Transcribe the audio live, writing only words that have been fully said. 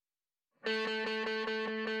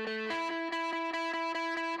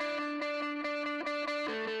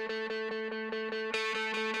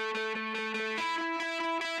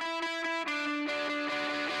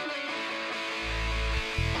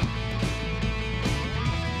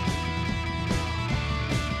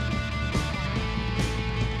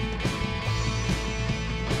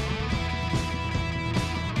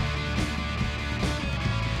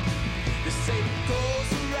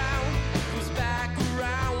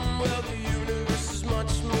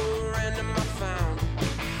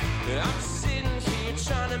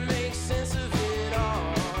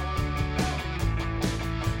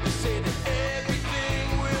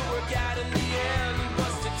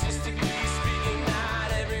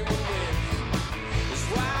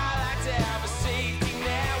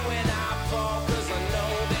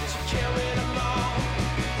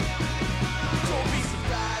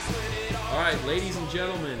Ladies and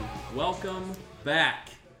gentlemen, welcome back.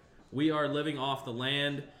 We are Living Off the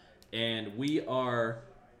Land, and we are,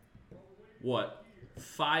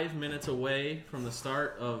 5 minutes away from the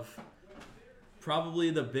start of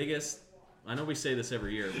probably the biggest, I know we say this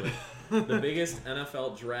every year, but the biggest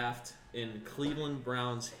NFL draft in Cleveland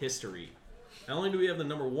Browns history. Not only do we have the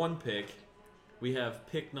number 1 pick, we have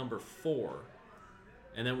pick number 4,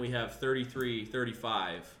 and then we have 33,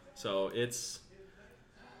 35. So it's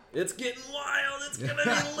getting wild. It's going to be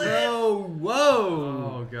lit. Whoa.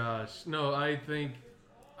 Oh, gosh. No, I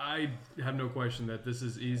have no question that this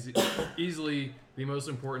is easily the most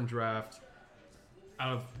important draft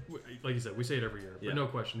out of, like you said, we say it every year, but no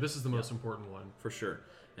question. This is the most important one. For sure.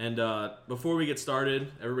 And before we get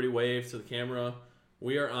started, everybody wave to the camera.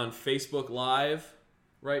 We are on Facebook Live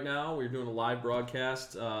right now. We're doing a live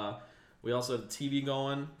broadcast. We also have the TV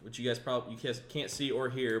going, which you guys can't see or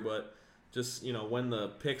hear, but just, when the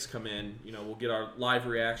picks come in, we'll get our live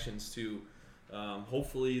reactions to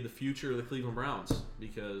hopefully the future of the Cleveland Browns,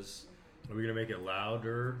 because... Are we going to make it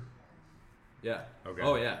louder? Yeah. Okay.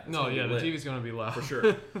 Oh, yeah. The TV's going to be loud. For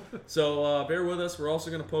sure. So bear with us. We're also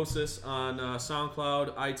going to post this on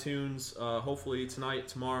SoundCloud, iTunes, hopefully tonight,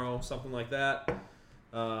 tomorrow, something like that.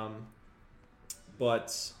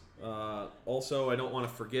 But also, I don't want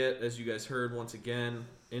to forget, as you guys heard once again,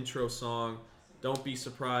 intro song, Don't Be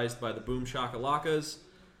Surprised by the Boom Shakalakas.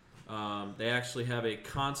 They actually have a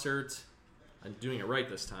concert. I'm doing it right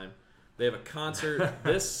this time. They have a concert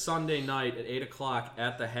this Sunday night at 8 o'clock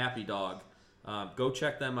at the Happy Dog. Go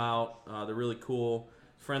check them out. They're really cool.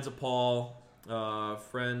 Friends of Paul. Paul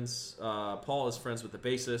is friends with the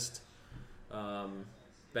bassist.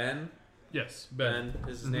 Ben? Yes, Ben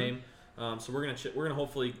is his name. So we're gonna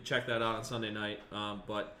hopefully check that out on Sunday night.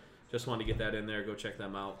 But just wanted to get that in there. Go check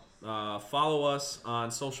them out. Follow us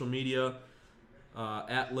on social media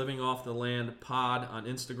at Living Off the Land Pod on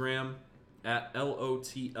Instagram, at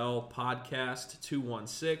LOTL Podcast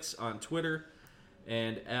 216 on Twitter,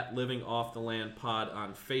 and at Living Off the Land Pod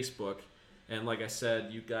on Facebook. And like I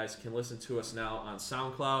said, you guys can listen to us now on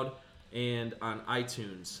SoundCloud and on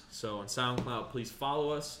iTunes. So on SoundCloud, please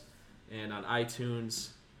follow us, and on iTunes,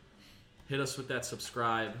 hit us with that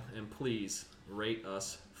subscribe, and please rate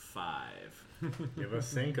us 5. Give us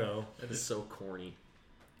Cinco. That is so corny.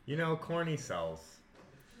 Corny sells.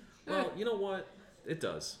 Well, you know what? It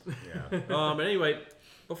does. Yeah. But anyway,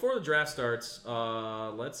 before the draft starts,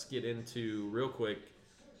 let's get into, real quick,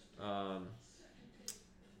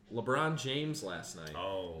 LeBron James last night.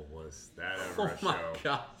 Oh, was that ever a show? Oh, my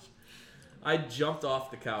gosh. I jumped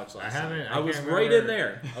off the couch last night. I was can't right remember. in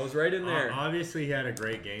there. I was right in there. Obviously, he had a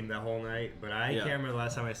great game that whole night, but I can't remember the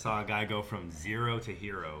last time I saw a guy go from 0 to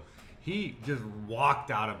hero. He just walked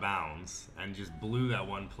out of bounds and just blew that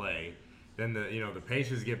one play. Then the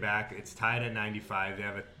Pacers get back. It's tied at 95.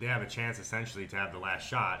 They have a chance essentially to have the last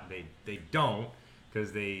shot. They don't,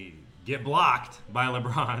 because they get blocked by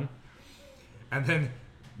LeBron. And then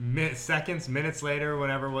minutes later,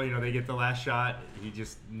 whatever, they get the last shot. He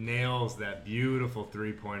just nails that beautiful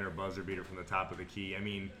 3-pointer buzzer beater from the top of the key. I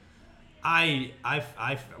mean,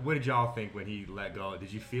 what did y'all think when he let go?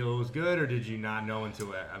 Did you feel it was good, or did you not know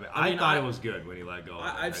until it? I thought it was good when he let go.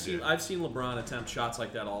 I've seen LeBron attempt shots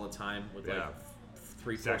like that all the time with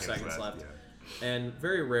 3-4 seconds left. Yeah. And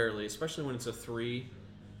very rarely, especially when it's a 3,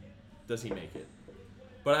 does he make it.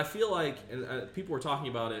 But I feel like, and people were talking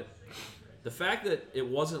about it, the fact that it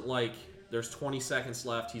wasn't like there's 20 seconds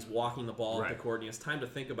left, he's walking the ball up the court, and he has time to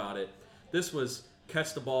think about it. This was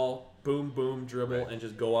catch the ball, boom, boom, dribble, and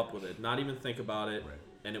just go up with it. Not even think about it. Right.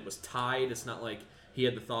 And it was tied. It's not like he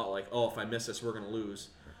had the thought like, oh, if I miss this, we're going to lose.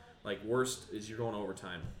 Like, worst is you're going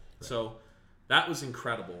overtime. Right. So that was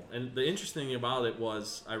incredible. And the interesting thing about it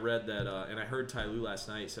was I read that, and I heard Ty Lue last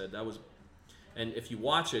night said that was, and if you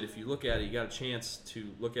watch it, if you look at it, you got a chance to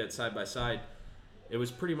look at it side by side. It was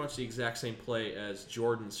pretty much the exact same play as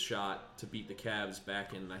Jordan's shot to beat the Cavs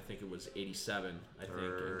back in, I think it was 87,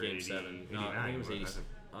 in Game 7. No, I think it was 87.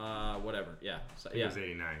 Whatever, yeah. So, it was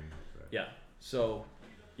 89. But. Yeah. So,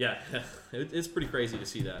 yeah, it's pretty crazy to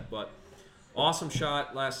see that. But awesome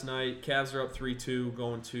shot last night. Cavs are up 3-2,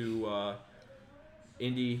 going to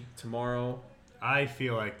Indy tomorrow. I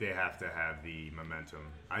feel like they have to have the momentum.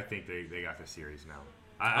 I think they got the series now.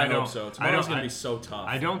 I hope so. Tomorrow's going to be so tough.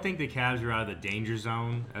 I don't think the Cavs are out of the danger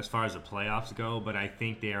zone as far as the playoffs go, but I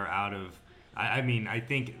think they are out of... I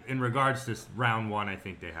think in regards to round 1, I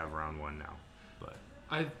think they have round 1 now. But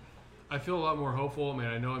I feel a lot more hopeful.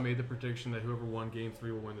 I know I made the prediction that whoever won Game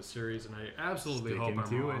 3 will win the series, and I absolutely hope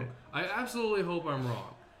I'm wrong. I absolutely hope I'm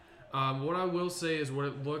wrong. What I will say is what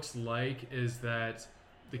it looks like is that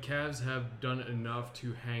the Cavs have done enough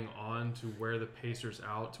to hang on to wear the Pacers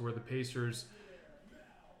out, to where the Pacers,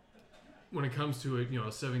 when it comes to a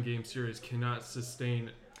 7-game series, cannot sustain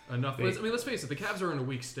enough. Let's face it, the Cavs are in a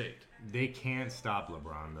weak state. They can't stop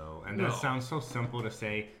LeBron though, and that sounds so simple to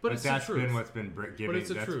say, but it's that's the truth. been what's been giving. But it's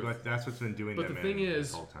the truth. That's what's been doing. But them the thing in is,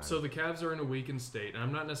 this whole time. so the Cavs are in a weakened state, and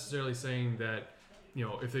I'm not necessarily saying that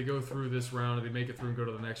if they go through this round and they make it through and go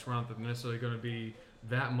to the next round, that they're necessarily going to be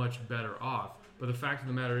that much better off. But the fact of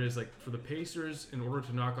the matter is, like, for the Pacers, in order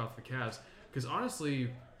to knock off the Cavs, because honestly,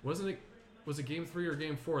 was it Game 3 or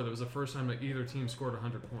Game 4 that was the first time that either team scored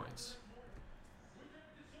 100 points?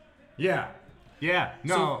 Yeah.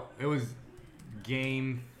 No, it was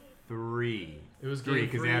Game 3. It was Game 3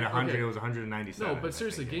 because they had 100. Okay. It was 197. No, but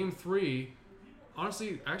seriously, Game 3.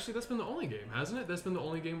 Honestly, actually, that's been the only game, hasn't it? That's been the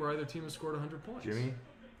only game where either team has scored 100 points. Jimmy,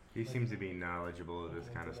 he seems to be knowledgeable of this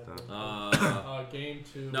kind of stuff. Game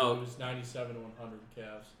 2 it was 97 to 100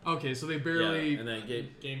 Cavs. Okay, so they barely. Yeah, and then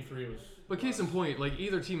Game 3 was. But case in point, like,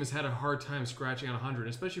 either team has had a hard time scratching out 100,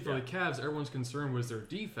 especially for the Cavs. Everyone's concern was their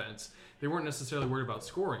defense. They weren't necessarily worried about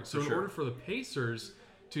scoring. So in order for the Pacers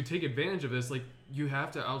to take advantage of this, like, you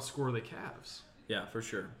have to outscore the Cavs. Yeah, for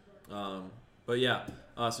sure. But yeah,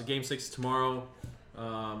 so Game 6 tomorrow.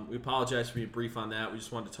 We apologize for being brief on that. We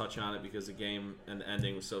just wanted to touch on it because the game and the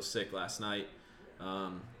ending was so sick last night.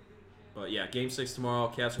 But yeah, Game 6 tomorrow.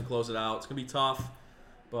 Cavs can close it out. It's gonna be tough,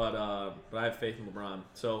 but I have faith in LeBron.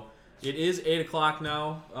 So it is 8 o'clock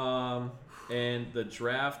now, and the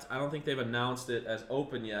draft. I don't think they've announced it as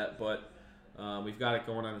open yet, but we've got it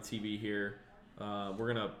going on the TV here. We're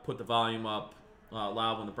gonna put the volume up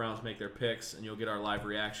loud when the Browns make their picks, and you'll get our live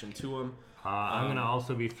reaction to them. I'm going to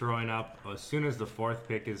also be throwing up, as soon as the 4th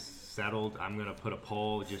pick is settled, I'm going to put a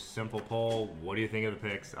poll, just simple poll. What do you think of the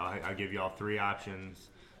picks? I'll give you all 3 options,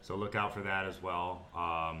 so look out for that as well.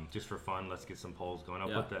 Just for fun, let's get some polls going.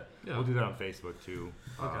 We'll do that on Facebook too.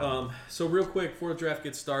 Okay. So real quick, before the draft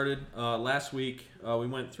gets started, last week we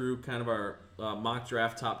went through kind of our mock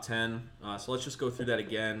draft top 10. So let's just go through that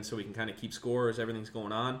again so we can kind of keep score as everything's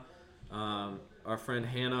going on. Our friend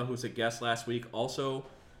Hannah, who's a guest last week, also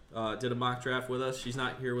did a mock draft with us. She's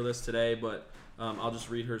not here with us today, but I'll just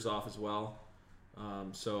read hers off as well.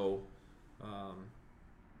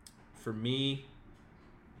 For me,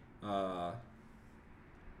 I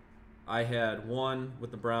had 1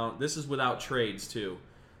 with the Browns. This is without trades, too.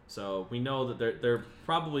 So we know that there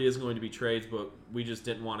probably is going to be trades, but we just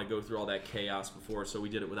didn't want to go through all that chaos before, so we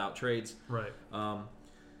did it without trades. Right.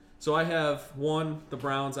 So I have 1, the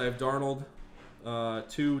Browns. I have Darnold.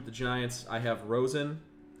 2, the Giants. I have Rosen.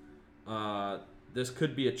 This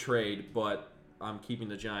could be a trade, but I'm keeping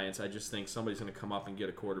the Giants. I just think somebody's going to come up and get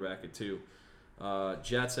a quarterback at 2.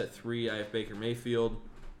 Jets at 3, I have Baker Mayfield.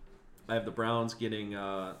 I have the Browns getting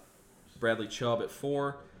Bradley Chubb at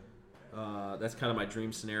 4. That's kind of my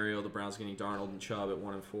dream scenario. The Browns getting Darnold and Chubb at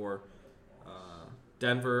 1 and 4.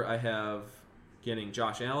 Denver, I have getting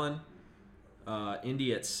Josh Allen.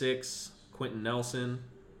 Indy at 6, Quentin Nelson.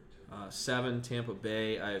 7, Tampa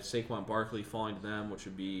Bay. I have Saquon Barkley falling to them, which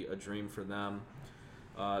would be a dream for them.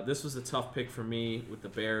 This was a tough pick for me with the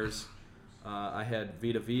Bears. I had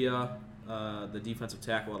Vita Vea, the defensive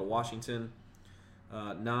tackle out of Washington.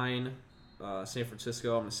 9, San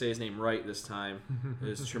Francisco. I'm going to say his name right this time.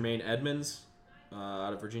 Is Tremaine Edmonds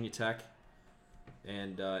out of Virginia Tech.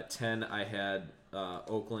 And 10, I had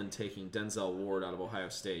Oakland taking Denzel Ward out of Ohio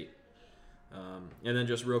State. And then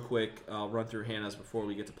just real quick, I'll run through Hannah's before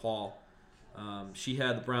we get to Paul. She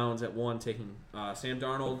had the Browns at 1 taking Sam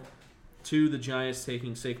Darnold. 2, the Giants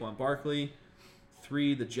taking Saquon Barkley.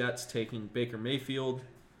 3, the Jets taking Baker Mayfield.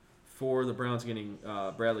 4, the Browns getting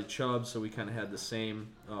Bradley Chubb, so we kind of had the same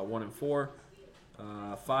 1 and 4.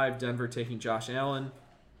 5, Denver taking Josh Allen.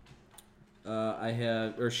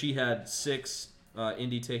 She had 6,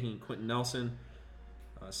 Indy taking Quentin Nelson.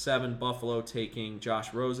 7, Buffalo taking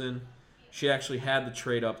Josh Rosen. She actually had the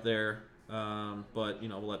trade up there, but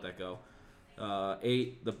we'll let that go.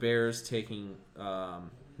 8, the Bears taking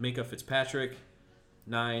Minkah Fitzpatrick.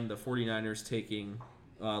 9, the 49ers taking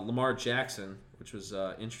Lamar Jackson, which was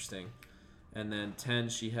interesting. And then 10,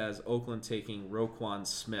 she has Oakland taking Roquan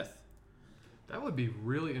Smith. That would be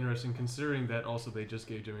really interesting, considering that also they just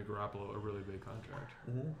gave Jimmy Garoppolo a really big contract.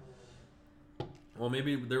 Mm-hmm. Well,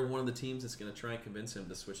 maybe they're one of the teams that's going to try and convince him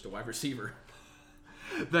to switch to wide receiver.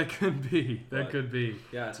 That could be. Could be.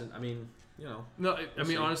 Yeah, No, I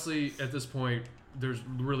mean, honestly, at this point, there's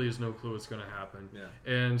really is no clue what's going to happen. Yeah.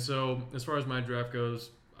 And so, as far as my draft goes,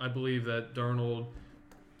 I believe that Darnold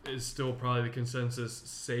is still probably the consensus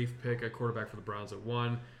safe pick at quarterback for the Browns at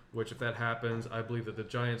 1. which if that happens, I believe that the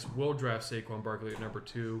Giants will draft Saquon Barkley at number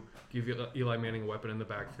 2, give Eli Manning a weapon in the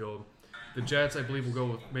backfield. The Jets, I believe, will go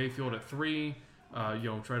with Mayfield at 3, try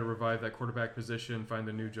to revive that quarterback position, find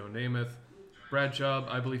the new Joe Namath. Brad Chubb,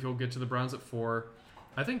 I believe he'll get to the Browns at 4.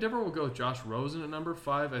 I think Denver will go with Josh Rosen at number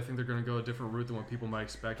 5. I think they're going to go a different route than what people might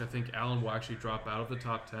expect. I think Allen will actually drop out of the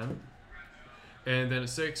top 10. And then at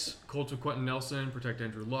 6, Colts with Quentin Nelson, protect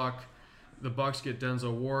Andrew Luck. The Bucs get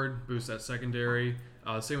Denzel Ward, boost that secondary.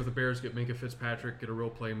 Same with the Bears, get Minkah Fitzpatrick, get a real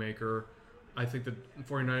playmaker. I think the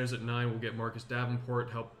 49ers at 9 will get Marcus Davenport,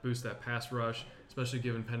 help boost that pass rush, especially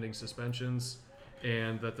given pending suspensions.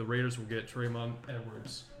 And that the Raiders will get Tremont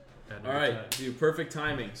Edwards at number 10. Dude, perfect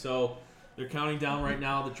timing. So they're counting down right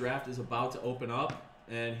now. The draft is about to open up,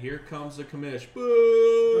 and here comes the commish.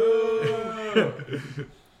 Boo!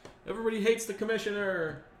 Everybody hates the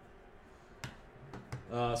commissioner.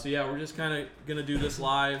 So yeah, we're just kind of gonna do this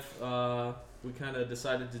live. We kind of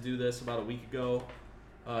decided to do this about a week ago.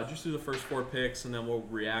 Just do the first 4 picks, and then we'll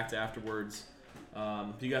react afterwards.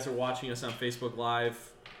 If you guys are watching us on Facebook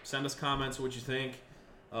Live, send us comments what you think,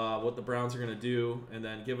 what the Browns are gonna do, and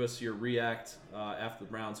then give us your react after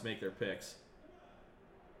the Browns make their picks.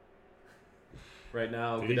 Right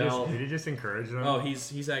now, Goodell. Did he just encourage them? Oh,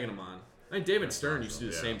 he's egging them on. I think David Stern used to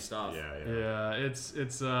do the same stuff. Yeah,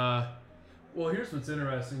 it's well, here's what's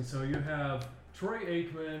interesting. So you have Troy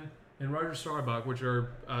Aikman and Roger Staubach, which are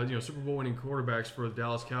Super Bowl winning quarterbacks for the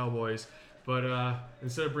Dallas Cowboys, but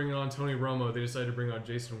instead of bringing on Tony Romo, they decided to bring on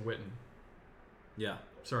Jason Witten. Yeah.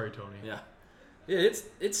 Sorry, Tony. Yeah.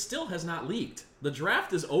 It still has not leaked. The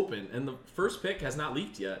draft is open, and the first pick has not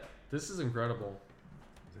leaked yet. This is incredible.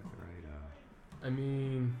 Is that right? I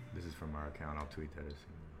mean, this is from our account. I'll tweet that as soon.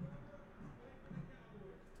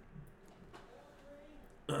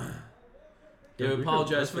 Yeah, we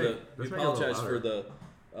apologize for the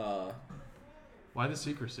why the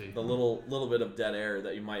secrecy? The little bit of dead air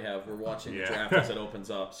that you might have. We're watching the draft as it opens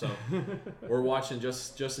up, so we're watching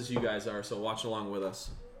just as you guys are. So watch along with us.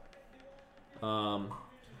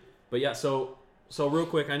 But yeah, so real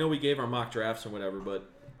quick, I know we gave our mock drafts or whatever, but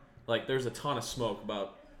like there's a ton of smoke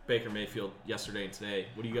about Baker Mayfield yesterday and today.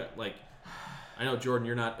 What do you got? Like, I know, Jordan,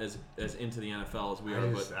 you're not as into the NFL as we are,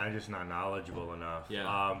 but I'm just not knowledgeable enough.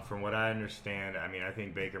 Yeah. From what I understand, I mean, I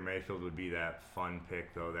think Baker Mayfield would be that fun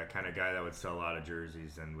pick, though, that kind of guy that would sell a lot of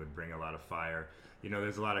jerseys and would bring a lot of fire.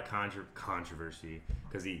 There's a lot of controversy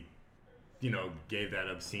because he, gave that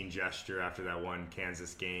obscene gesture after that one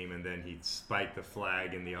Kansas game, and then he spiked the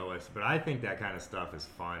flag in the OS. But I think that kind of stuff is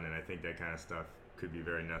fun, and I think that kind of stuff could be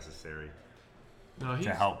very necessary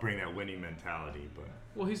to help bring that winning mentality. But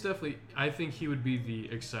well, he's definitely. I think he would be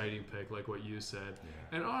the exciting pick, like what you said.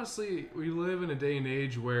 Yeah. And honestly, we live in a day and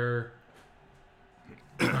age where,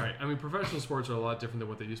 all right, I mean, professional sports are a lot different than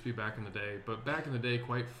what they used to be back in the day. But back in the day,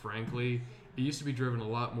 quite frankly, it used to be driven a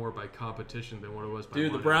lot more by competition than what it was by money.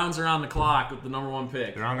 The Browns are on the clock with the number 1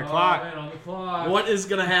 pick. They're on the clock. Man, on the clock. What is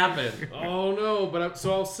gonna happen? Oh no! But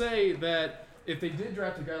so I'll say that if they did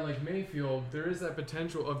draft a guy like Mayfield, there is that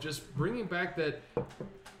potential of just bringing back that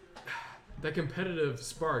competitive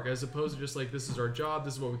spark, as opposed to just like, this is our job,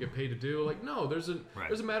 this is what we get paid to do. Like, no, there's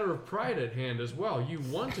a matter of pride at hand as well. You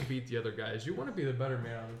want to beat the other guys. You want to be the better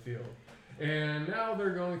man on the field. And now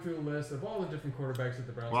they're going through a list of all the different quarterbacks that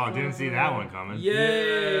the Browns. Wow, didn't see that one coming.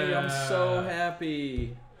 Yay! Yeah. I'm so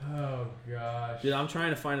happy. Oh gosh. Dude, I'm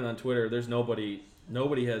trying to find it on Twitter. There's nobody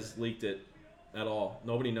has leaked it at all.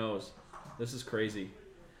 Nobody knows. This is crazy.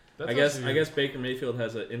 I guess Baker Mayfield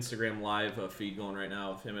has an Instagram live feed going right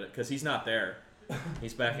now of him, because he's not there.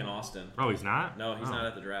 He's back in Austin. Oh, he's not? No, he's not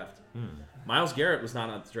at the draft. Myles Garrett was not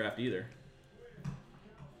at the draft either.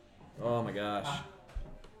 Oh my gosh.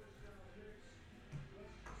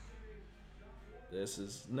 This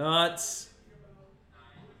is nuts.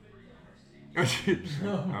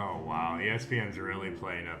 Oh wow, ESPN's really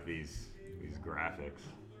playing up these graphics.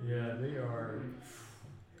 Yeah, they are.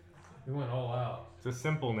 They went all out. It's a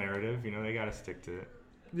simple narrative, they got to stick to it.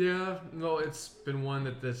 Yeah, no, it's been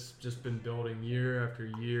one that's just been building year after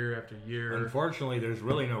year after year. Unfortunately, there's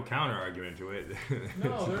really no counter argument to it.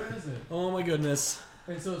 No, there isn't. Oh my goodness.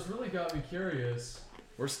 And so it's really got me curious.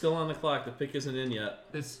 We're still on the clock. The pick isn't in yet.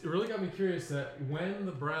 It really got me curious that when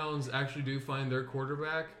the Browns actually do find their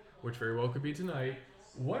quarterback, which very well could be tonight,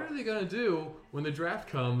 what are they going to do when the draft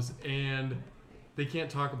comes and they can't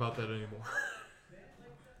talk about that anymore?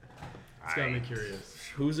 It's got me curious.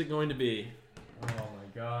 Who's it going to be? Oh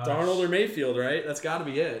my god. Darnold or Mayfield, right? That's got to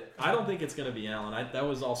be it. I don't think it's going to be Allen. That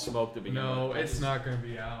was all smoke to begin with. No, it's not going to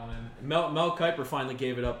be Allen. Mel Kiper finally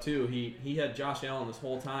gave it up too. He had Josh Allen this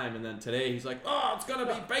whole time, and then today he's like, "Oh, it's gonna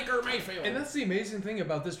be Baker Mayfield." And that's the amazing thing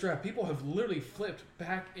about this draft. People have literally flipped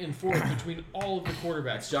back and forth between all of the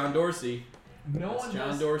quarterbacks. It's John Dorsey. No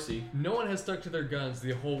one has stuck to their guns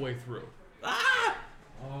the whole way through. Ah!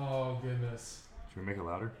 Oh goodness. Should we make it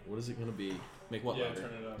louder? What is it gonna be? Make what louder?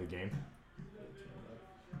 Turn it up. The game?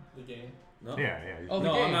 The game. No. Yeah. Oh, the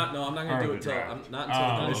No, game. I'm not. No, I'm not gonna Or do the it until draft. not until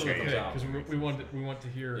the commission okay, comes yeah. out. Because we want to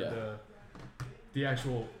hear Yeah. the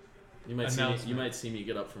actual. You might announcement. see me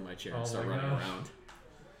get up from my chair and Oh start my running gosh. around.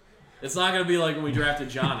 It's not gonna be like when we drafted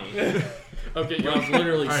Johnny. Okay, where I was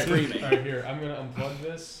literally all right, screaming. All right, here I'm gonna unplug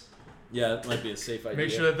this. Yeah, it might be a safe idea. Make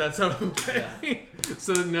sure that's out of the way,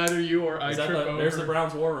 so that neither you or I Is that trip over. there's the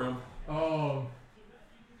Browns war room. Oh.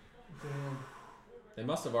 Damn. They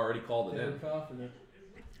must have already called it They're in. confident.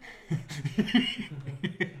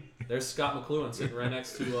 There's Scott McLuhan sitting right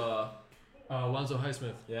next to Alonzo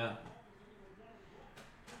Highsmith. yeah.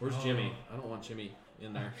 Where's Oh. Jimmy? I don't want Jimmy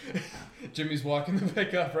in there. Jimmy's walking the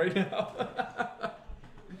pickup right now.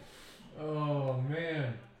 Oh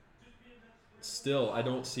man. Still, I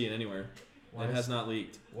don't see it anywhere. It has not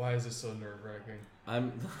leaked. Why is this so nerve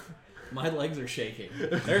wracking? My legs are shaking.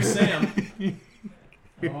 There's Sam.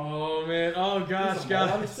 Oh man. Oh gosh,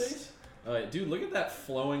 guys. Dude, look at that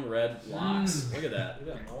flowing red locks. Look at that.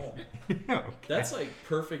 Look at that mole. That's like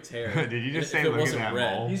perfect hair. Did you just If say it look at wasn't that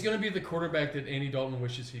red. mole? He's gonna be the quarterback that Andy Dalton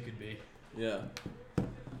wishes he could be. Yeah.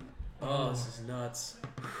 Oh, this is nuts.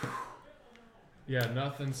 Yeah,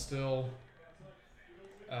 nothing still.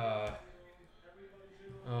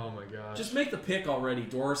 Oh my gosh. Just make the pick already,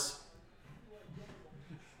 Dorse.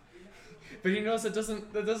 But he knows that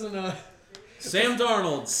doesn't. Sam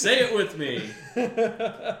Darnold, say it with me.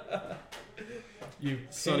 You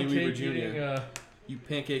Sonny Weaver pancake Jr. eating, You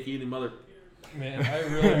pancake eating mother. man,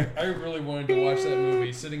 I really wanted to watch that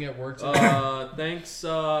movie. Sitting at work today. Thanks,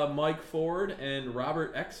 Mike Ford and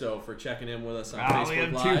Robert Exo for checking in with us on Oh, we Facebook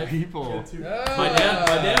have Live. 2 people. My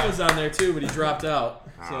dad was on there too, but he dropped out.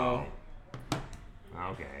 So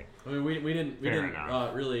Okay. I mean, we didn't Fair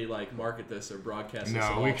enough. really like market this or broadcast this. at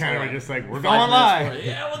No, all we kind of until, were just like, we're 5 going minutes live. before-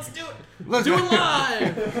 Yeah, let's do it. Let's Do it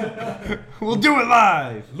live. We'll do it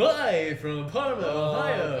live. Live from Parma, Oh,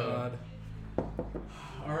 Ohio.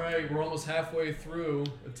 All right, we're almost halfway through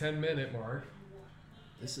the 10-minute mark.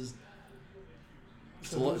 This is.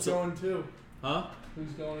 So who's going to? Huh?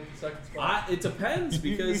 Who's going at the second spot? It depends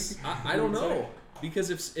because I don't know.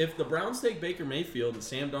 Because if the Browns take Baker Mayfield and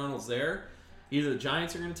Sam Darnold's there, either the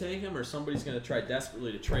Giants are going to take him or somebody's going to try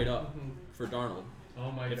desperately to trade up for Darnold.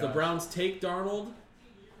 Oh my If god. the Browns take Darnold,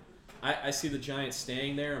 I see the Giants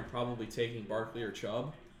staying there and probably taking Barkley or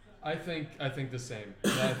Chubb. I think the same.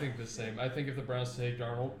 I think the same. I think if the Browns take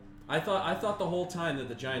Darnold, I thought the whole time that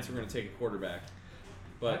the Giants were going to take a quarterback,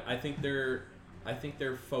 but I think they're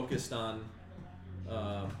focused on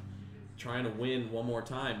trying to win one more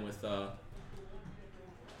time with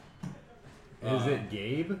Is it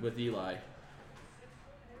Gabe? with Eli. I'm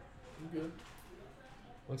good.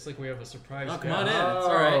 looks like we have a surprise. Oh, come guest. on in. It's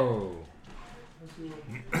all right. Oh. Let's do it.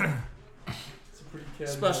 It's a pretty casual.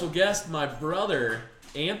 Special guest, my brother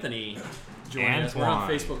Anthony, joining us. We're on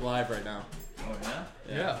Antoine. Facebook Live right now. Oh yeah?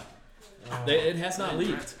 Yeah. It has not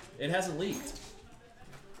leaked. It hasn't leaked.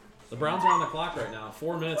 The Browns are on the clock right now.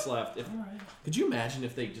 4 minutes left. Could you imagine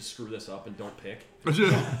if they just screw this up and don't pick?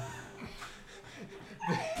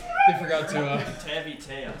 They forgot to. Tavi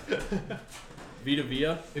Taya. Vita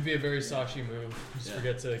Villa? It'd be a very Sashi move. Just Yeah.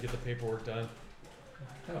 forget to get the paperwork done.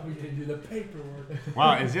 How are we gonna do the paperwork?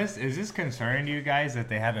 Wow, is this concerning to you guys that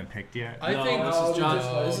they haven't picked yet? I No, think this is John.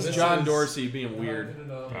 no, This is this John is- Dorsey being weird.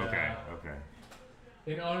 Okay.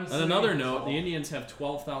 And honestly, On another note, the Indians have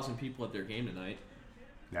 12,000 people at their game tonight.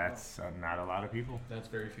 That's not a lot of people. that's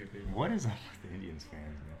very few people. What is up with the Indians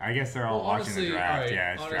fans, man? I guess they're all Well, watching honestly, the draft. alright,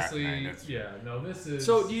 Yeah, it's honestly, draft night. That's- yeah. No, this is.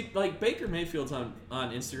 So, do you like Baker Mayfield's on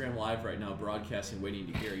Instagram Live right now, broadcasting, waiting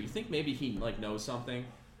to hear? You think maybe he like knows something,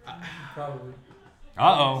 Probably.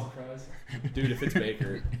 Uh-oh. Surprise. dude? If it's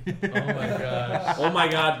Baker, Oh my gosh. oh my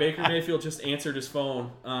God, Baker Mayfield just answered his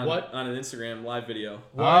phone on What? on an Instagram live video.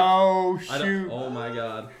 What? Oh, I don't. shoot. Oh my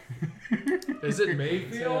God, Is it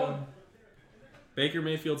Mayfield? Baker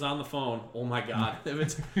Mayfield's on the phone. Oh my God, if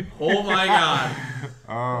it's oh my God,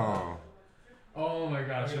 Oh. Oh my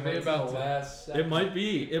gosh. Are It they about to? last it might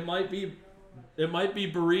be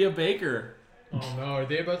Berea Baker. Oh no. Are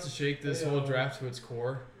they about to shake this whole draft to its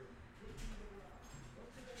core?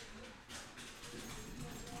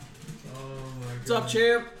 Oh my god. What's up,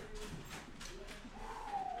 champ?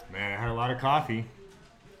 Man, I had a lot of coffee.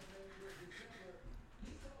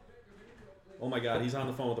 Oh my God, he's on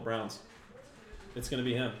the phone with the Browns. It's gonna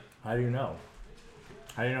be him. How do you know?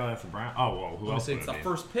 How do you know that's the Brown? Oh, well, who else? It's the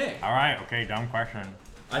first pick. All right, okay, dumb question.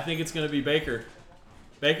 I think it's gonna be Baker.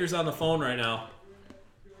 Baker's on the phone right now.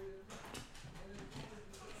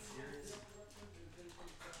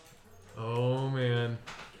 Oh man.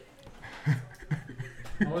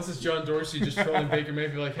 Unless it's John Dorsey just trolling Baker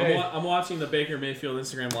Mayfield like, hey. I'm watching the Baker Mayfield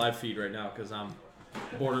Instagram live feed right now because I'm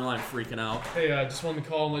borderline freaking out. Hey, I just wanted to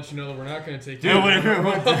call and let you know that we're not going to take Dude,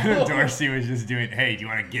 what Dorsey was just doing, hey, do you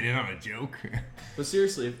want to get in on a joke? But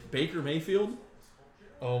seriously, if Baker Mayfield?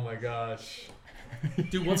 Oh my gosh.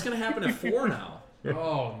 Dude, what's going to happen at 4 now?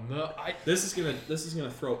 Oh no. This is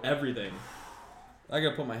gonna throw everything. I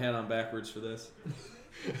gotta put my hat on backwards for this.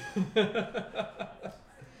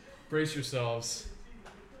 Brace yourselves.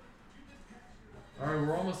 Alright,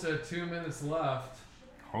 we're almost at 2 minutes left.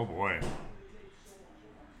 Oh, boy.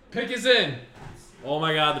 Pick is in. Oh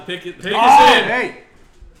my God, the pick is in. Hey!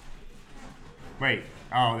 Wait.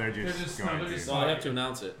 Oh, they're just going no, to. So I have to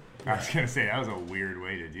announce it. I was going to say, that was a weird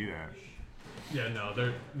way to do that. Yeah, no,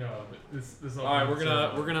 this All right, we're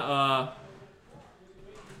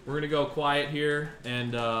gonna go quiet here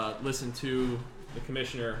and listen to the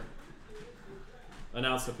commissioner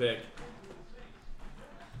announce the pick.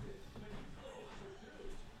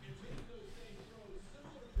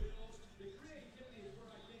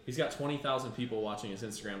 He's got 20,000 people watching his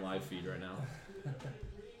Instagram live feed right now.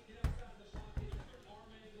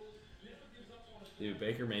 Dude,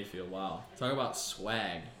 Baker Mayfield, wow. Talk about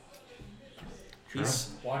swag. He's,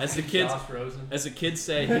 as the kids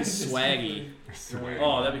say, he's swaggy.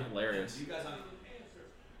 Oh, that'd be hilarious. You guys on?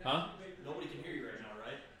 Huh? Nobody can hear you right now,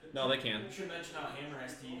 right? No, they can. You should mention how Hammer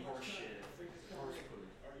has to eat horse shit. Horse food.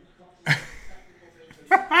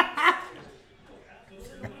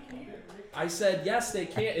 I said yes, they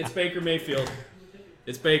can't. It's Baker Mayfield.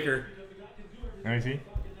 It's Baker. Let me see.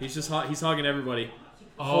 He's just he's hugging everybody.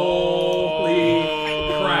 Oh. Holy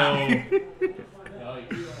crap!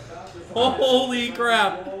 Holy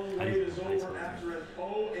crap! Is over after an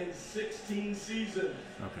 0-16 season.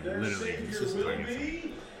 Okay, Their literally, he's savior just will playing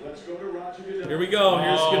be. Let's go to Roger Goodell. Here we go.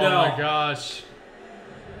 Here's Oh Goodell. my gosh.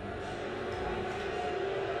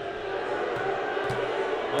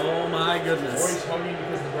 Oh my Or goodness. he's hugging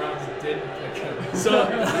because the Browns didn't pick him. So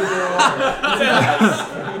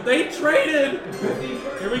they traded.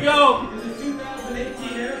 Here we go. In the 2018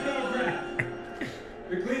 NFL Draft,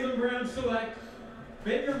 the Cleveland Browns select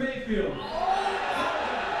Baker Mayfield.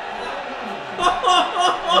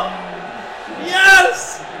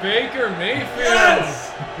 Yes! Baker Mayfield. Yes!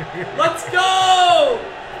 Let's go!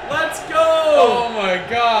 Let's go! Oh my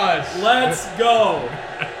gosh. Let's go!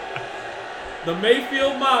 The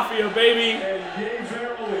Mayfield Mafia, baby. And Gabe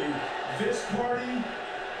Verily, this party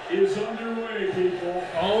is underway, people.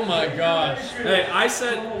 Oh my gosh. Hey, I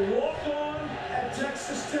said. Walk on at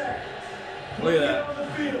Texas Tech. Look at that. On the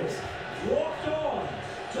field. Walked on.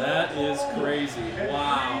 That is crazy. And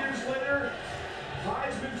Wow. 3 years later,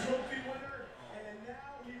 Heisman Trophy winner, and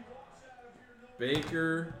now he walks out of here.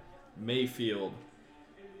 Baker Mayfield.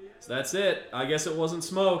 So that's it. I guess it wasn't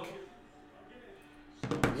smoke.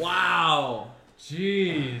 Wow.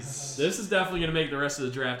 Jeez. This is definitely going to make the rest of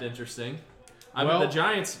the draft interesting. I mean, Well- the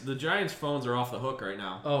Giants' phones are off the hook right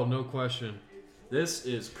now. Oh, no question. This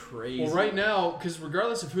is crazy. Well, right now, because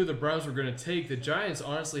regardless of who the Browns were going to take, the Giants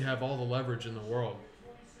honestly have all the leverage in the world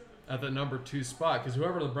at the number 2 spot. Because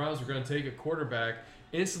whoever the Browns are going to take at quarterback,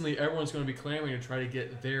 instantly everyone's going to be clamoring to try to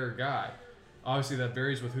get their guy. Obviously, that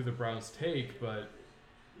varies with who the Browns take, but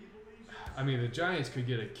I mean, the Giants could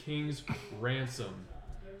get a king's ransom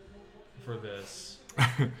for this.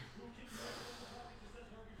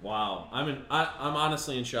 Wow. I'm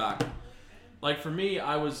honestly in shock. Like for me,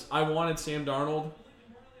 I wanted Sam Darnold,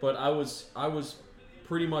 but I was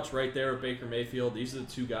pretty much right there with Baker Mayfield. These are the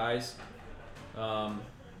two guys. I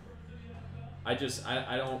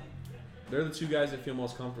don't. They're the two guys I feel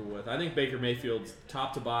most comfortable with. I think Baker Mayfield's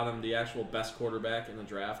top to bottom the actual best quarterback in the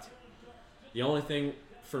draft. The only thing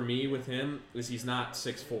for me with him is he's not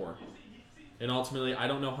 6'4", and ultimately I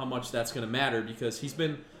don't know how much that's going to matter because he's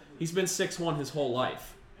been 6'1" his whole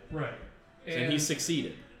life, Right. and he's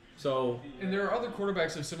succeeded. So And there are other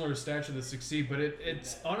quarterbacks of similar stature that succeed, but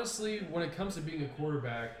it's honestly, when it comes to being a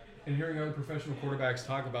quarterback and hearing other professional quarterbacks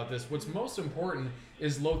talk about this, what's most important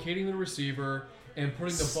is locating the receiver and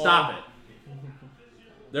putting the ball. stop it.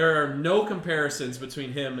 There are no comparisons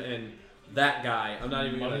between him and that guy. I'm not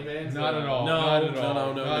even going to. Not at all. No, not at no, all.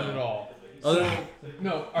 no, no, Not no. at all.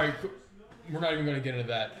 No, all right. We're not even going to get into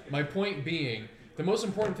that. My point being, the most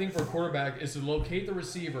important thing for a quarterback is to locate the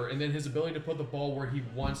receiver and then his ability to put the ball where he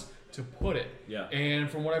wants to put it. Yeah. And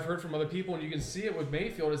from what I've heard from other people, and you can see it with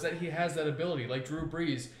Mayfield, is that he has that ability. Like Drew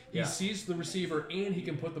Brees, he sees the receiver and he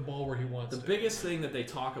can put the ball where he wants The to. biggest thing that they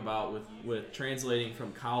talk about with translating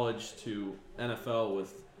from college to NFL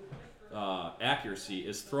with accuracy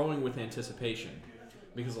is throwing with anticipation,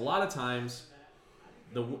 because a lot of times,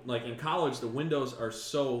 like in college, the windows are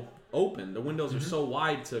so open, the windows are so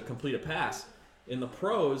wide to complete a pass. In the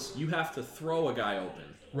pros, you have to throw a guy open.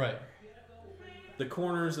 Right. The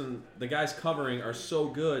corners and the guys covering are so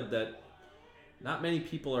good that not many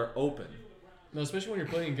people are open. No, especially when you're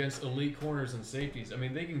playing against elite corners and safeties. I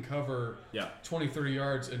mean, they can cover 20, 30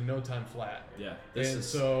 yards in no time flat. Yeah.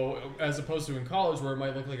 So, as opposed to in college where it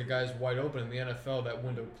might look like a guy's wide open, in the NFL, that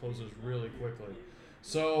window closes really quickly.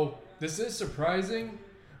 So, this is surprising,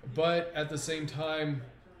 but at the same time,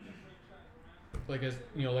 like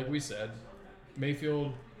we said,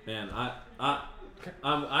 Mayfield. Man, I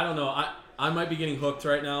don't know. I might be getting hooked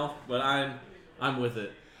right now, but I'm with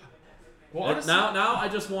it. Well, honestly, now I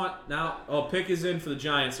just want pick is in for the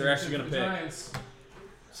Giants. They're actually going to pick. Giants.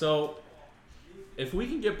 So if we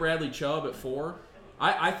can get Bradley Chubb at 4,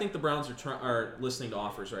 I think the Browns are listening to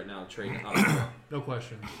offers right now to trade up. No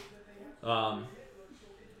question.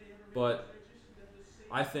 But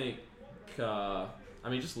I think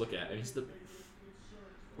just look at him.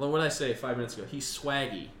 What did I say 5 minutes ago? He's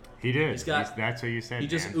swaggy. He did. That's what you said. He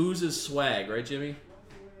just oozes swag, right, Jimmy?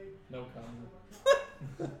 No comment.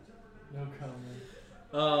 No comment.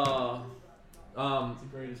 It's the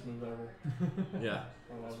greatest move ever. Yeah.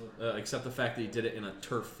 I love it. Except the fact that he did it in a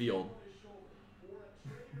turf field.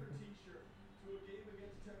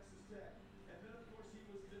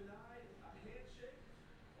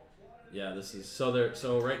 Yeah, this is so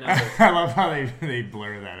right now. I love how they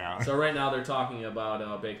blur that out. So right now they're talking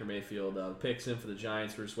about Baker Mayfield picks in for the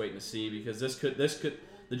Giants. We're just waiting to see, because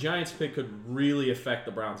the Giants pick could really affect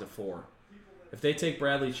the Browns at 4. If they take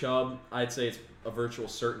Bradley Chubb, I'd say it's a virtual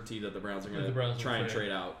certainty that the Browns are going to try and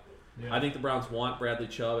trade out. Yeah. I think the Browns want Bradley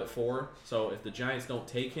Chubb at 4. So if the Giants don't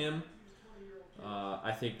take him,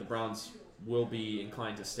 I think the Browns will be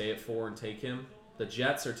inclined to stay at 4 and take him. The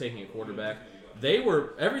Jets are taking a quarterback.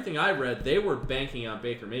 Everything I read, they were banking on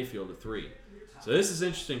Baker Mayfield at 3. So this is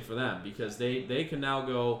interesting for them, because they can now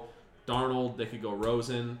go Darnold, they could go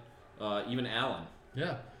Rosen, even Allen.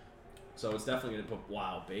 Yeah. So it's definitely going to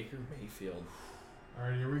put, Baker Mayfield. All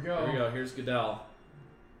right, here we go. Here we go. Here's Goodell.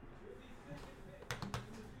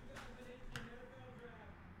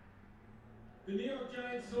 The New York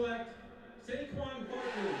Giants select Saquon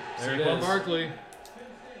Barkley. There it Saquon is. Barkley.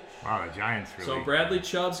 Wow, the Giants really. So Bradley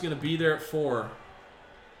Chubb's going to be there at 4.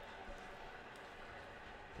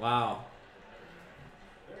 Wow.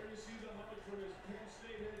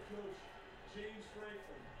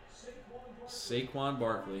 Saquon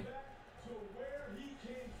Barkley.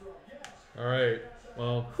 All right.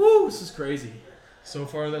 Well, This is crazy. So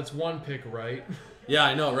far, that's one pick right. Yeah,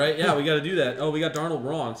 I know, right? Yeah, we got to do that. Oh, we got Darnold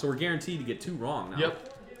wrong, so we're guaranteed to get 2 wrong now.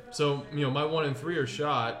 Yep. So my 1 and 3 are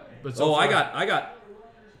shot, but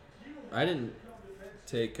I didn't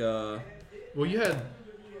take. Well, you hadn't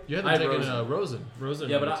taken Rosen.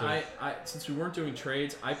 Yeah, but I since we weren't doing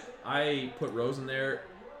trades, I put Rosen there,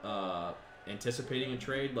 anticipating a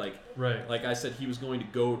trade. Like I said, he was going to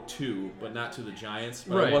go to, but not to the Giants.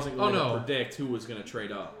 But I wasn't going to predict who was going to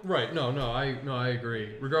trade up. Right. No, I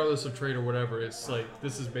agree. Regardless of trade or whatever, it's like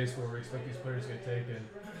this is basically what we expect these players to get taken.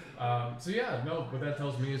 What that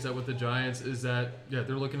tells me is that with the Giants is that they're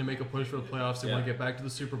looking to make a push for the playoffs. They want to get back to the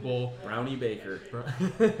Super Bowl. Brownie Baker.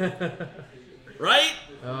 Right?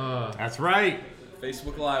 That's right.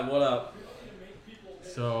 Facebook Live, what up?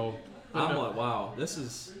 So I'm like, wow, this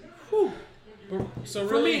is. Whew. So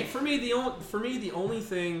for me, the only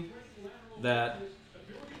thing that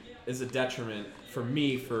is a detriment for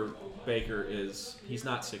Baker is he's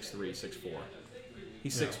not 6'3", 6'4".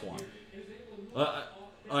 He's 6'1".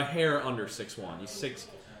 A hair under 6'1".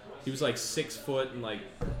 He was like 6 foot and like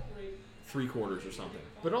 3/4 or something.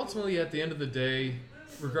 But ultimately, at the end of the day,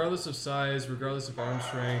 regardless of size, regardless of arm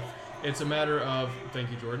strength, it's a matter of thank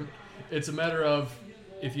you, Jordan. It's a matter of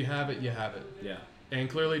if you have it, you have it. Yeah. And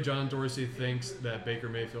clearly, John Dorsey thinks that Baker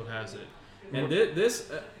Mayfield has it. And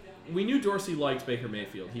we knew Dorsey liked Baker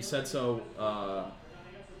Mayfield. He said so.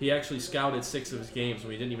 He actually scouted 6 of his games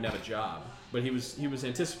when he didn't even have a job. But he was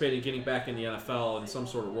anticipating getting back in the NFL in some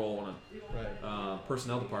sort of role in a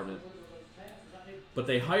personnel department. But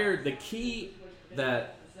they hired the key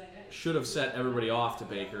that should have set everybody off to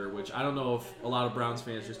Baker, which I don't know if a lot of Browns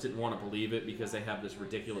fans just didn't want to believe it because they have this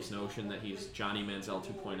ridiculous notion that he's Johnny Manziel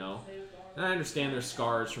 2.0. And I understand there's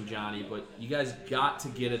scars from Johnny, but you guys got to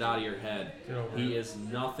get it out of your head. He is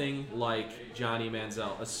nothing like Johnny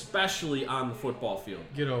Manziel, especially on the football field.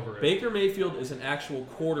 Get over it. Baker Mayfield is an actual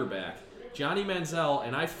quarterback. Johnny Manziel,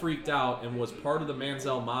 and I freaked out and was part of the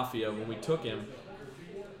Manziel Mafia when we took him.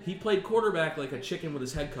 He played quarterback like a chicken with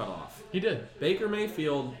his head cut off. He did. Baker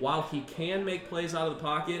Mayfield, while he can make plays out of the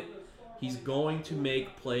pocket, he's going to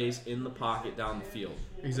make plays in the pocket down the field.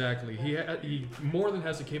 Exactly. He more than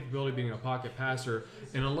has the capability of being a pocket passer.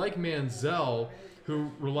 And unlike Manziel,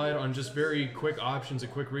 who relied on just very quick options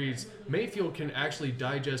and quick reads, Mayfield can actually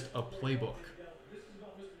digest a playbook.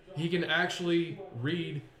 He can actually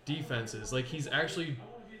read defenses. Like, he's actually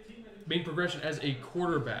made progression as a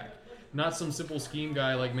quarterback. Not some simple scheme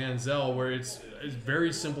guy like Manziel, where it's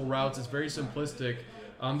very simple routes, it's very simplistic.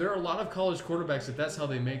 There are a lot of college quarterbacks that's how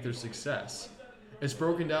they make their success. It's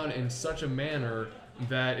broken down in such a manner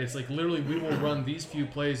that it's like literally we will run these few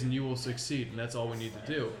plays and you will succeed, and that's all we need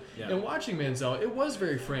to do. Yeah. And watching Manziel, it was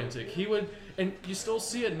very frantic. He would, and you still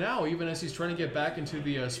see it now, even as he's trying to get back into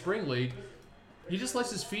the spring league. He just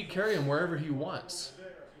lets his feet carry him wherever he wants.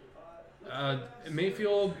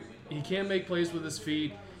 Mayfield, he can make plays with his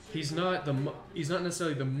feet. He's not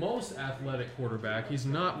necessarily the most athletic quarterback. He's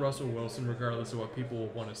not Russell Wilson, regardless of what people will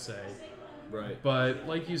want to say. Right. But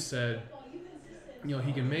like you said,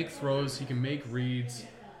 he can make throws, he can make reads,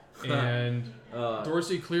 and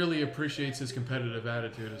Dorsey clearly appreciates his competitive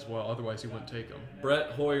attitude as well. Otherwise, he wouldn't take him.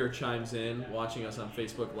 Brett Hoyer chimes in, watching us on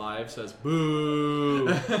Facebook Live, says,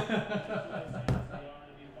 "Boo."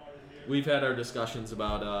 We've had our discussions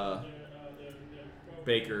about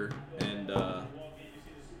Baker, and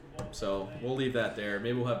so we'll leave that there.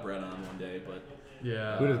 Maybe we'll have Brett on one day, but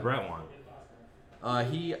yeah. Who does Brett want? I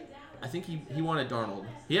think he wanted Darnold.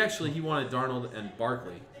 He wanted Darnold and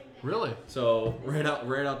Barkley. Really? So right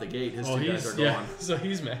out the gate, his two guys are gone. Yeah, so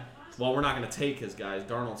he's mad. Well, we're not going to take his guys.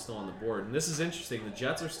 Darnold's still on the board. And this is interesting. The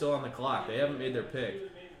Jets are still on the clock. They haven't made their pick.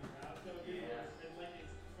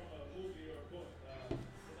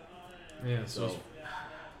 Man, So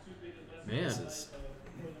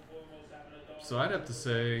I'd have to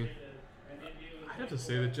say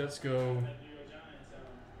the Jets go.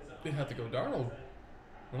 They'd have to go Darnold,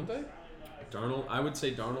 wouldn't they? Darnold, I would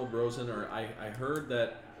say Darnold, Rosen, or I heard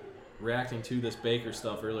that reacting to this Baker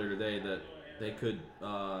stuff earlier today that they could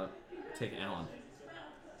take Allen.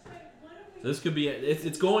 So this could be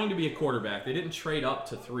it's going to be a quarterback. They didn't trade up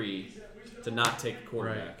to 3 to not take a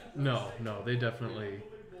quarterback. Right. No, they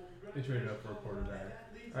traded up for a quarterback.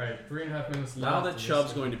 All right, 3.5 minutes left. Now that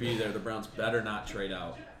Chubb's going to be there, the Browns better not trade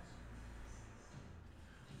out.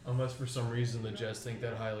 Unless for some reason the Jets think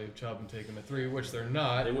that highly of Chubb and take him at 3, which they're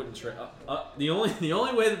not. They wouldn't trade. The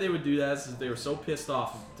only way that they would do that is if they were so pissed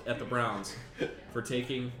off at the Browns for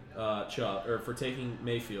taking Chubb or for taking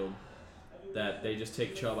Mayfield that they just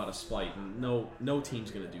take Chubb out of spite, and no team's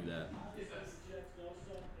gonna do that.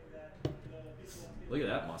 Look at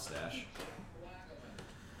that mustache.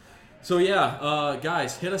 So yeah,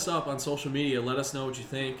 guys, hit us up on social media. Let us know what you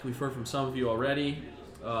think. We've heard from some of you already.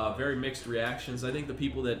 Very mixed reactions. I think the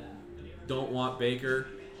people that don't want Baker,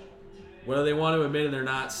 whether they want to admit it or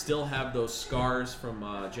not, still have those scars from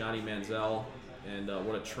Johnny Manziel and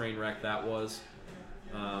what a train wreck that was.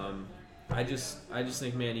 I just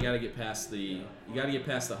think, man, you got to get past the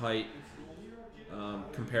height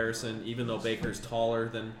comparison. Even though Baker's taller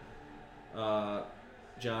than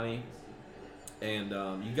Johnny, and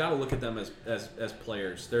you got to look at them as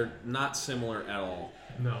players. They're not similar at all.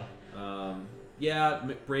 No. Yeah,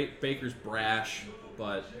 Baker's brash,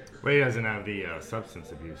 but Well, he doesn't have the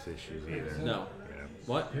substance abuse issues either. no. Yeah.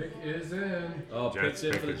 What? Pick is in. Oh, Jets picks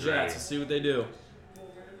in for the pick is Jets. ready. Let's see what they do.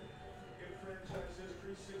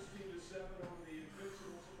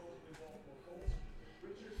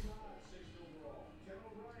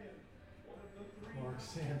 Mark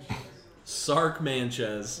Sanchez. Sark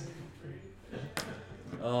Manchez.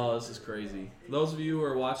 Oh, this is crazy. For those of you who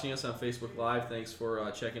are watching us on Facebook Live, thanks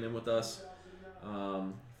for checking in with us.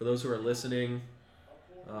 For those who are listening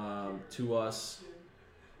to us,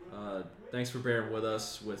 thanks for bearing with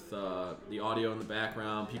us with the audio in the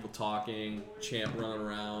background, people talking, Champ running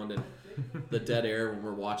around, and the dead air when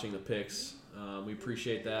we're watching the picks. We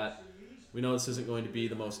appreciate that. We know this isn't going to be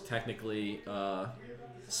the most technically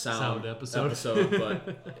sound episode,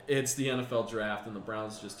 but it's the NFL draft, and the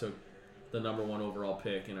Browns just took the number 1 overall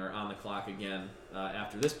pick and are on the clock again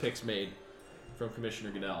after this pick's made from Commissioner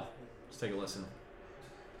Goodell. Let's take a listen.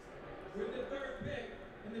 With the 3rd pick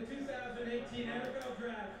in the 2018 NFL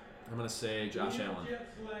Draft, I'm going to say Josh New York Allen. Jets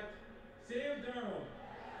select Sam Darnold,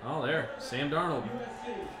 Oh, there. Sam Darnold.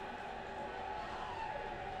 USC.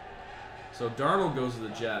 So Darnold goes to the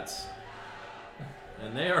Jets.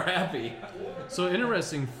 and they are happy. So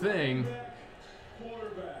interesting thing.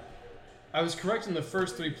 I was correct in the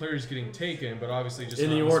first 3 players getting taken, but obviously just In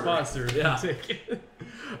not the the order. spots they were Yeah. taken.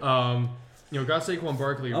 Got Saquon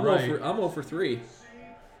Barkley I'm right. 0 for 3.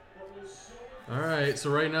 All right, so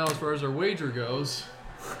right now, as far as our wager goes,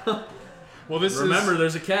 well, this Remember,